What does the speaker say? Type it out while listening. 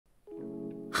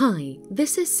Hi,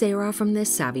 this is Sarah from The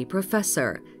Savvy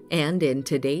Professor, and in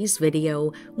today's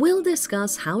video, we'll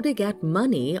discuss how to get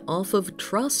money off of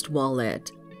Trust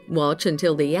Wallet. Watch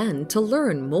until the end to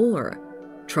learn more.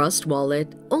 Trust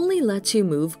Wallet only lets you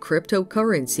move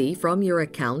cryptocurrency from your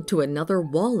account to another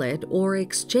wallet or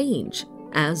exchange.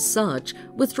 As such,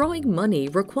 withdrawing money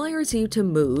requires you to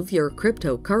move your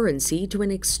cryptocurrency to an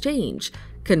exchange,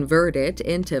 convert it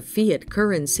into fiat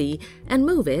currency, and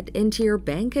move it into your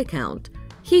bank account.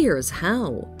 Here's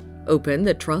how. Open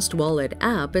the Trust Wallet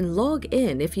app and log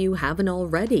in if you haven't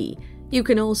already. You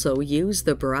can also use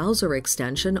the browser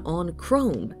extension on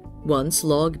Chrome. Once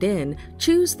logged in,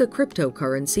 choose the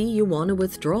cryptocurrency you want to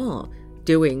withdraw.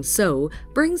 Doing so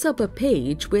brings up a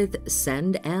page with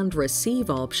Send and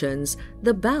Receive options,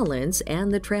 the balance,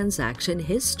 and the transaction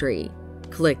history.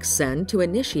 Click Send to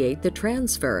initiate the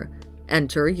transfer.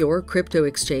 Enter your crypto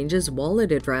exchange's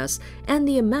wallet address and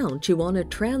the amount you want to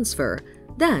transfer.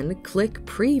 Then click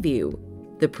Preview.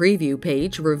 The preview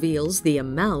page reveals the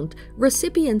amount,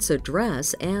 recipient's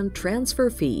address, and transfer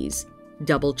fees.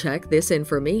 Double-check this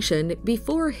information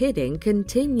before hitting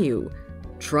Continue.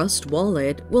 Trust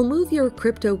Wallet will move your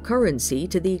cryptocurrency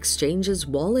to the exchange's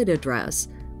wallet address.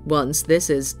 Once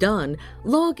this is done,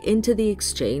 log into the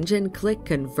exchange and click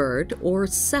Convert or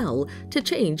Sell to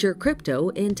change your crypto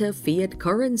into fiat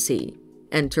currency.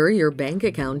 Enter your bank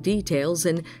account details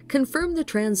and confirm the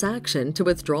transaction to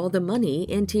withdraw the money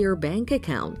into your bank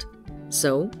account.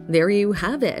 So, there you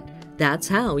have it. That's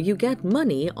how you get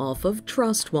money off of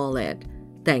Trust Wallet.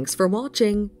 Thanks for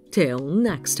watching. Till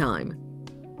next time.